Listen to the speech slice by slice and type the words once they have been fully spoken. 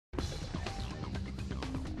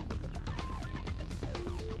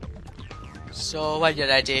So when you're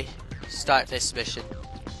ready, start this mission.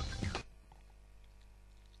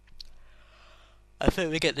 I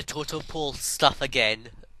think we get the totem pole stuff again.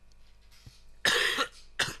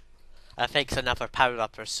 I think it's another power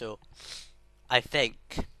up or so. I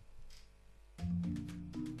think.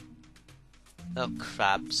 Oh,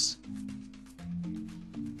 crabs.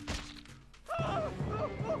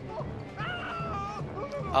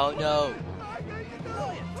 Oh no.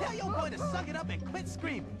 Tell your boy to suck it up and quit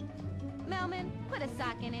screaming. Melman, put a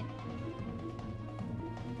sock in it.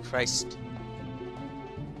 Christ.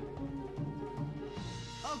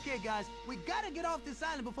 Okay, guys, we gotta get off this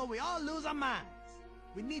island before we all lose our minds.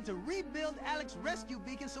 We need to rebuild Alex's rescue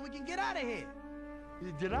beacon so we can get out of here.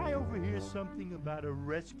 Did I overhear something about a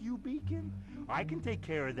rescue beacon? I can take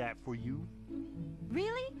care of that for you.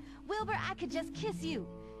 Really? Wilbur, I could just kiss you.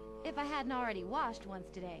 If I hadn't already washed once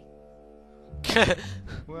today.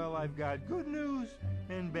 Well, I've got good news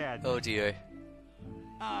and bad news. Oh dear.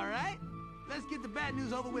 All right, let's get the bad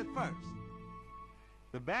news over with first.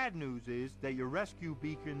 The bad news is that your rescue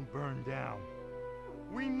beacon burned down.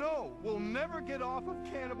 We know we'll never get off of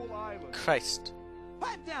Cannibal Island. Christ.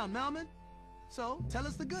 Pipe down, Melman. So, tell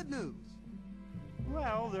us the good news.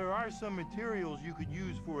 Well, there are some materials you could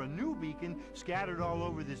use for a new beacon scattered all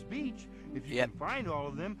over this beach. If you can find all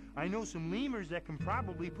of them, I know some lemurs that can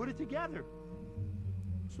probably put it together.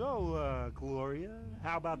 So, Gloria,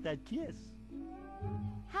 how about that kiss?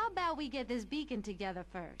 How about we get this beacon together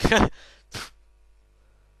first?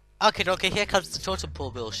 Okay, here comes the totem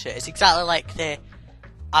pole bullshit. It's exactly like the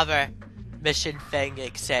other mission thing,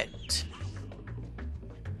 except...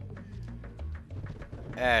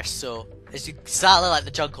 so, it's exactly like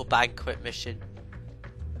the Jungle Banquet mission.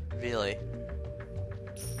 Really.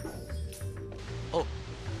 Oh.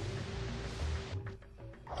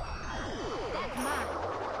 That's mine.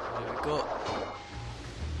 There we go.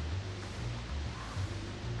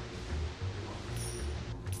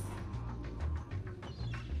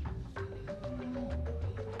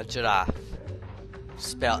 A giraffe.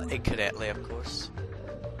 Spelled incorrectly, of course.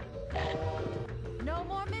 No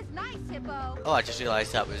more Miss Nice, Hippo. Oh, I just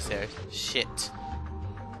realised that was there. Shit.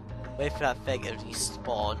 Wait for that thing to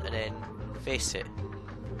respawn and then face it.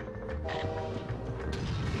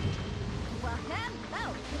 Well,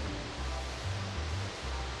 hello.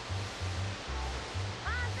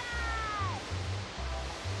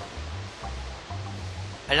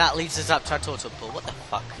 And that leads us up to our totem pole. What the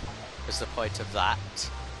fuck was the point of that?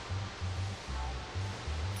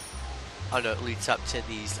 Oh no, it leads up to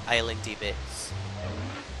these islandy bits.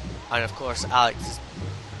 And of course, Alex is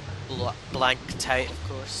blanked out, of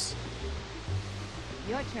course.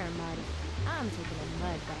 Your turn, Marty. I'm taking a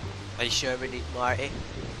mud bath. Are you sure we need Marty?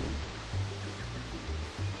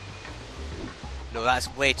 No, that's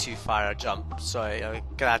way too far a jump. Sorry, I'm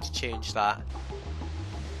gonna have to change that.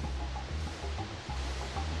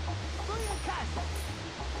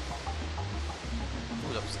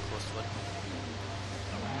 Oh, that was a close one.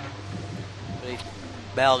 We need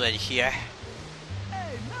Melman here.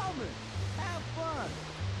 Hey, Melman, have fun.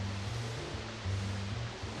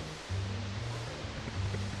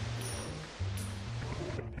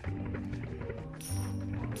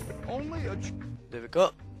 Only a... There we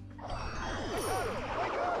go.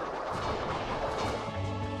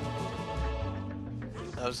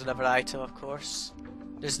 That was another item, of course.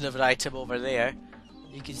 There's another item over there.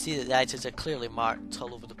 You can see that the items are clearly marked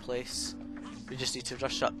all over the place. We just need to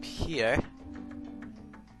rush up here.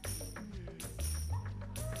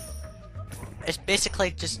 It's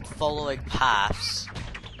basically just following paths.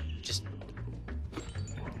 Just...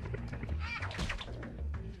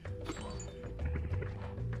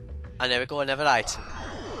 And there we go, another item.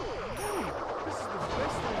 This is the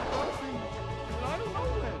best thing I've seen, and I don't know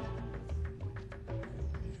when.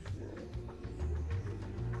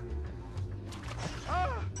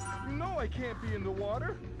 Ah! You know I can't be in the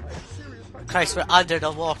water. I have serious hypothermia. Christ, we're under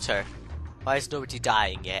the water. Why is nobody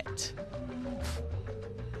dying yet?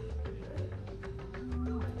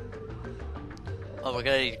 Oh, we're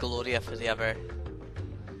gonna need Gloria for the other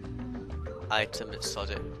item that's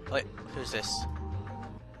on it. Wait, who's this?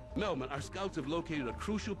 Melman, our scouts have located a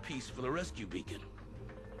crucial piece for the rescue beacon.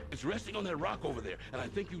 It's resting on that rock over there, and I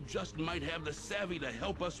think you just might have the savvy to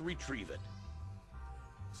help us retrieve it.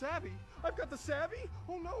 Savvy? I've got the savvy?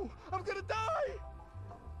 Oh no, I'm gonna die!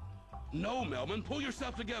 No, Melman, pull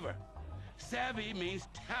yourself together. Savvy means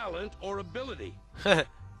talent or ability.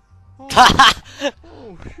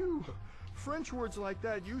 Oh, phew. French words like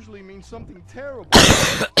that usually mean something terrible.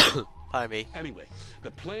 Pardon me. Anyway, the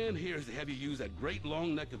plan here is to have you use that great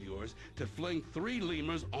long neck of yours to fling 3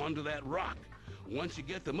 lemurs onto that rock. once you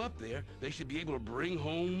get them up there, they should be able to bring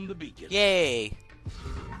home the beacon. Yay!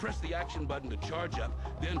 Press the action button to charge up,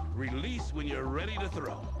 then release when you're ready to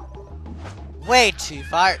throw. Way too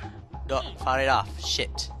far. Not far enough.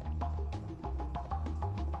 Shit.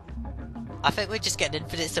 I think we just get an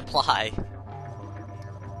infinite supply.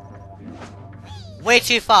 Way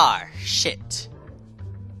too far. Shit.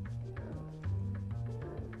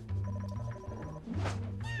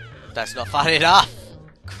 That's not far enough.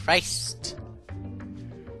 Christ.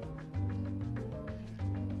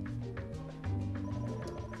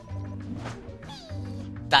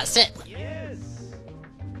 That's it. Yes!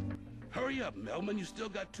 Hurry up, Melman. You still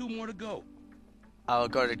got 2 more to go. Oh,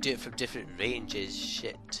 gotta do it from different ranges.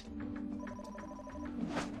 Shit.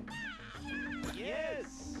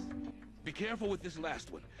 Yes! Be careful with this last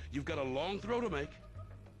one. You've got a long throw to make.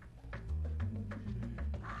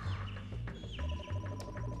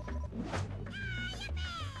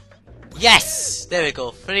 Yes! There we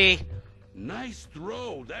go. 3. Nice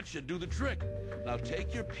throw. That should do the trick. Now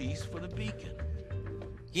take your piece for the beacon.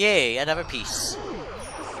 Yay, another piece. This is the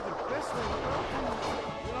best thing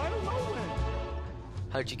and I don't know when.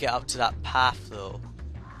 How'd you get up to that path, though?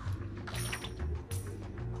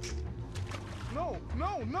 No,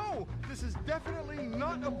 no, no! This is definitely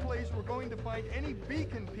not a place we're going to find any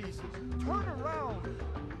beacon pieces. Turn around!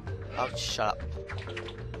 Oh, shut up.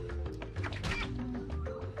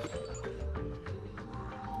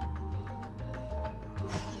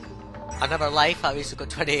 Another life, at least we've got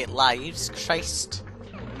 28 lives. Christ.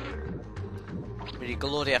 We need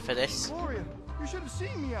Gloria for this. Gloria, you should have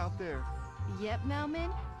seen me out there. Yep,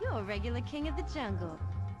 Melman, you're a regular king of the jungle.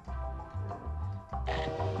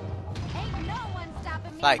 Ain't no one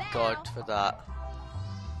stopping me Thank now. God for that.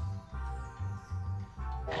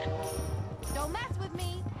 Don't mess with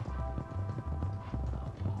me.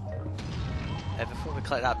 Before we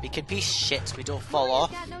collect that beacon piece, shit, we don't fall Gloria's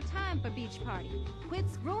off. got no time for beach party. Quit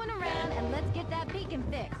screwing around and let's get that beacon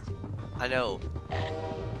fixed. I know.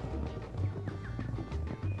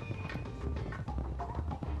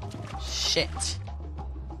 Shit.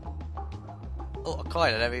 Oh, a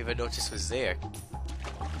coin I never even noticed was there.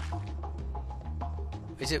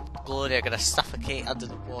 Is it Gloria gonna suffocate under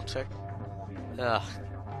the water? Ugh,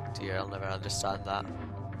 dear, I'll never understand that.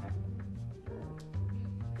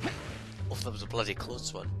 Oh, that was a bloody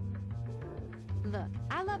close one. Look,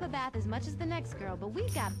 I love a bath as much as the next girl, but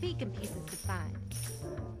we've got beacon pieces to find.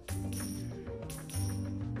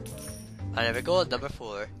 And there we go, number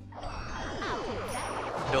 4. I'll take that.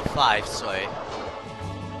 No, 5, sorry.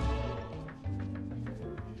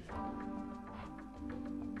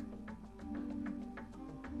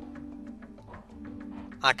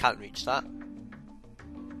 I can't reach that.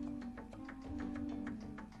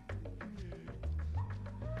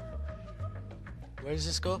 Where does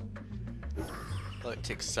this go? Oh, it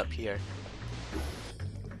takes us up here.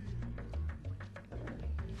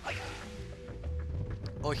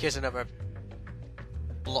 Oh, here's another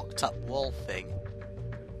blocked up wall thing.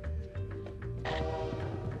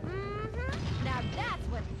 Mm-hmm. Now that's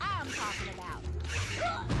what I'm talking about.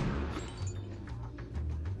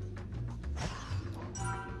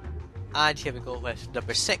 And here we go with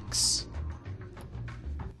number 6.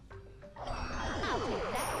 I'll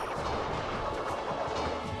take that.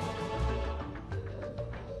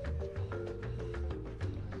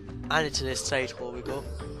 And into this side hole we go.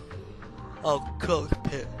 Oh,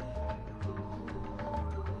 cockpit.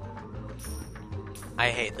 I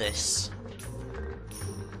hate this.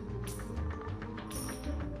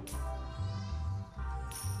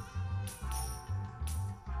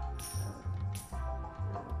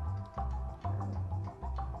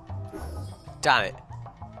 Damn it.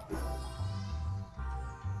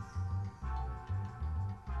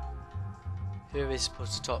 Who are we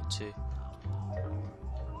supposed to talk to?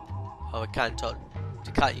 Oh, we can't talk.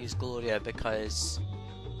 We can't use Gloria because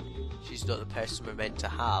she's not the person we're meant to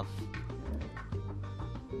have.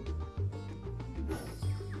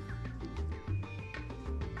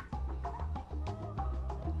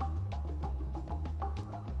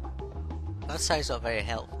 That sounds not very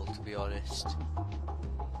helpful, to be honest.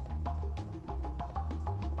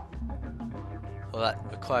 Well, that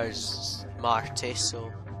requires Marty,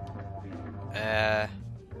 so...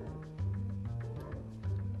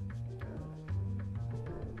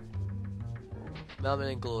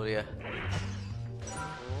 Melman and Gloria.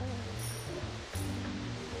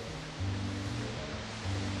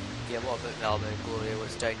 Yeah, what about Melman and Gloria?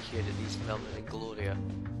 What's down here that needs Melman and Gloria?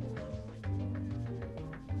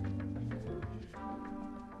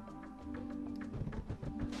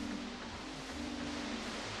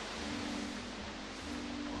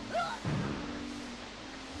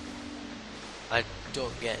 I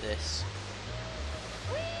don't get this.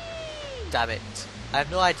 Damn it. I have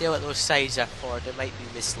no idea what those signs are for. They might be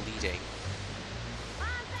misleading.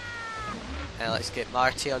 And let's get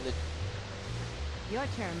Marty on the... Your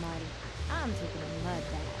turn, Marty. I'm taking a mud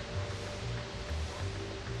bath.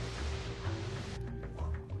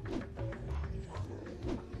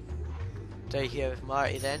 Down here with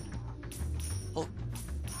Marty then. Oh.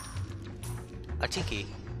 A tiki.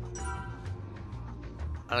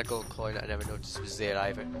 And a gold coin that I never noticed was there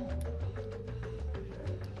either.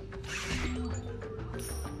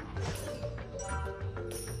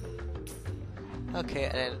 Okay,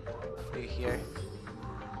 and then through here.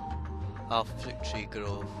 Oh, Fruit Tree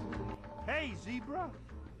Grove. Hey, Zebra.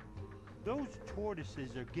 Those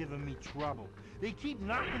tortoises are giving me trouble. They keep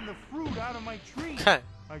knocking the fruit out of my tree.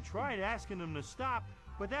 I tried asking them to stop,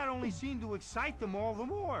 but that only seemed to excite them all the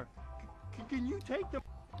more. Can you take the...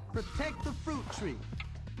 Protect the fruit tree.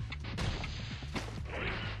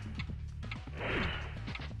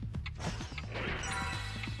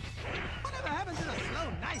 Whatever happened to the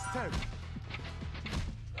slow, nice turtle?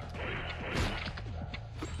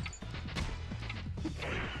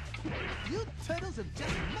 You turtles have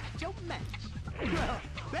just met your match. Well,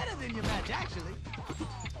 better than your match, actually.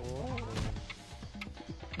 Oh.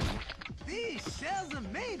 These shells are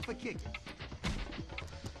made for kicking.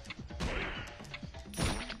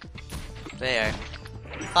 There.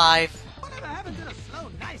 5. Whatever happened to the slow,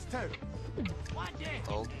 nice turtle?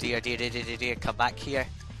 Oh dear, dear, dear, dear, dear. Come back here.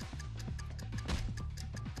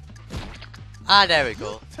 Ah, there we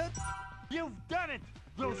go. You've done it!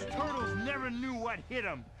 Those turtles never knew what hit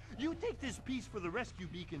them. You take this piece for the rescue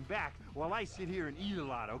beacon back while I sit here and eat a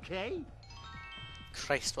lot, okay?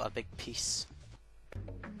 Christ, what a big piece.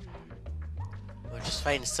 We'll just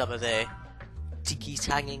find some of the tikis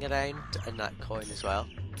hanging around and that coin as well.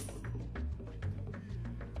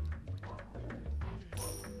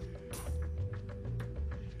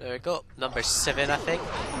 There we go. Number 7, I think.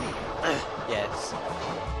 Yes.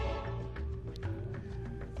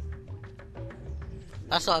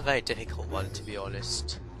 That's not a very difficult one, to be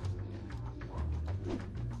honest.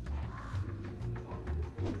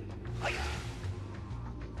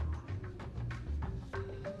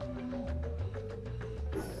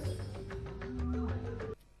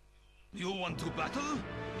 You want to battle?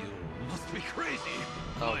 You must be crazy.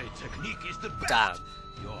 Oh. My technique is the best. Damn.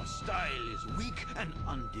 Your style is weak and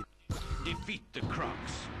defeat the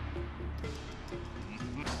Crocs.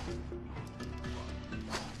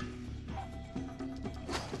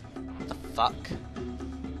 The fuck?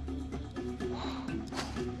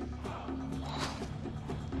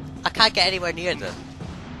 I can't get anywhere near them.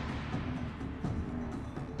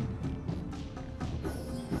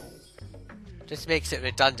 Just makes it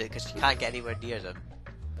redundant because you can't get anywhere near them.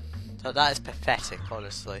 So that is pathetic,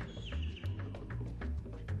 honestly.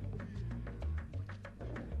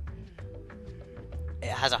 It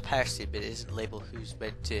has a person, but it isn't labeled who's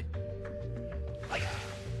meant to.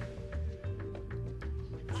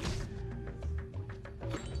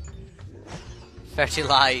 30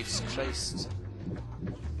 lives, Christ.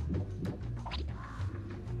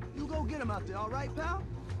 You go get him out there, all right, pal?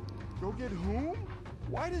 Go get whom?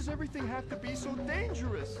 Why does everything have to be so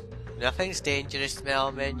dangerous? Nothing's dangerous,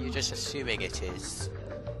 Melman. You're just assuming it is.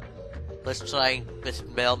 Let's try with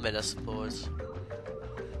Melman, I suppose.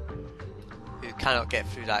 Who cannot get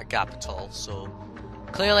through that gap at all, so...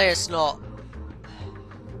 Clearly it's not...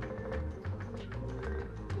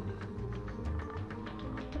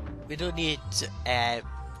 We don't need...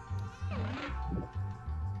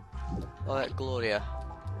 Oh, Gloria.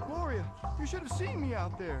 Gloria, you should have seen me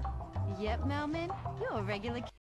out there. Yep, Melman. You're a regular